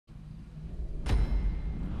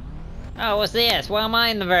Oh, what's this? Why am I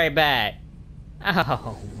in the very back?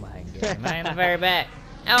 Oh my god, am I in the very back?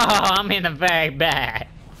 Oh, I'm in the very back.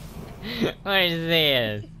 What is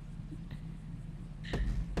this?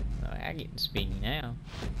 Oh, I get speedy now.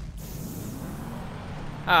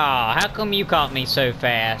 Oh, how come you caught me so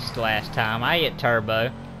fast last time? I hit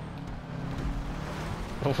turbo.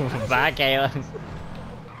 Bye, Kayla.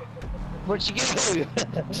 Where'd you go?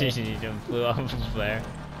 She just flew off there.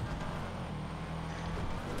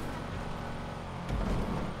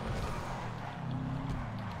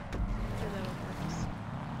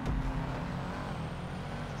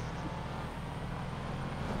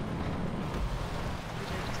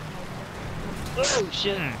 Oh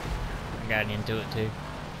shit! I got into it too.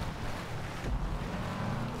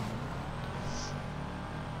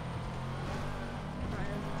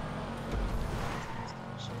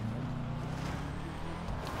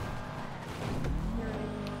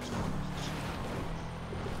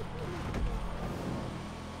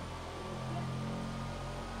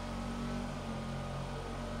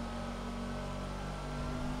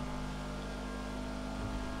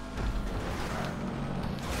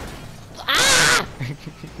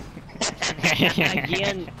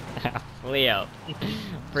 Again. Flip.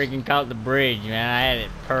 Freaking caught the bridge, man. I had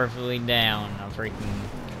it perfectly down. I freaking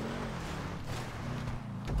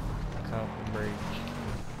caught the bridge.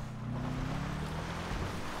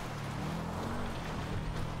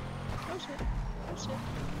 Oh shit. Oh shit.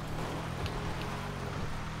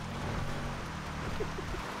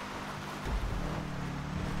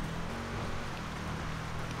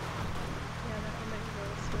 Yeah, that would make the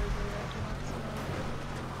surgery after that.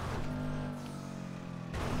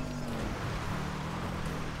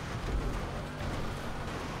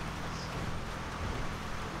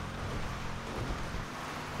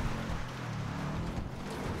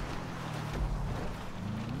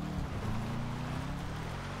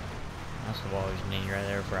 That's what always need right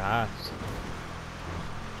there for ice.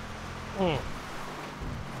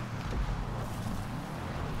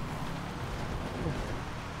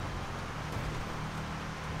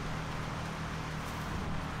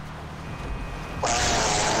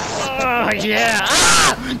 Oh yeah!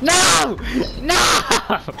 Ah! No! No!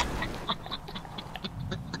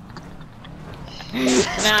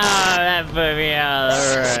 No, that put me out of the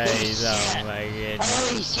race. Oh my goodness.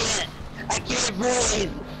 Holy shit! I can't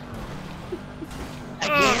breathe! I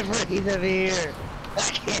can't breathe up here! I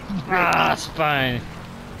can't breathe! Ah, it's fine.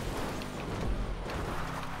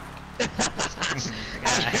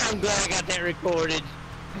 I'm glad I got that recorded.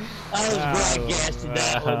 I was broadcasting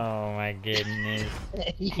that one. Oh my goodness.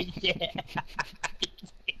 Yeah.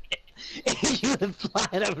 You were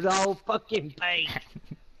flying over the whole fucking paint.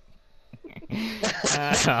 Oh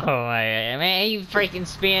my god. Man, he freaking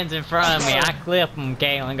spins in front of me. I clip him,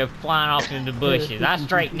 Kalen, go flying off into the bushes. I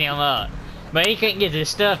straighten him up. But he couldn't get his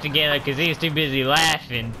stuff together because he was too busy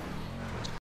laughing.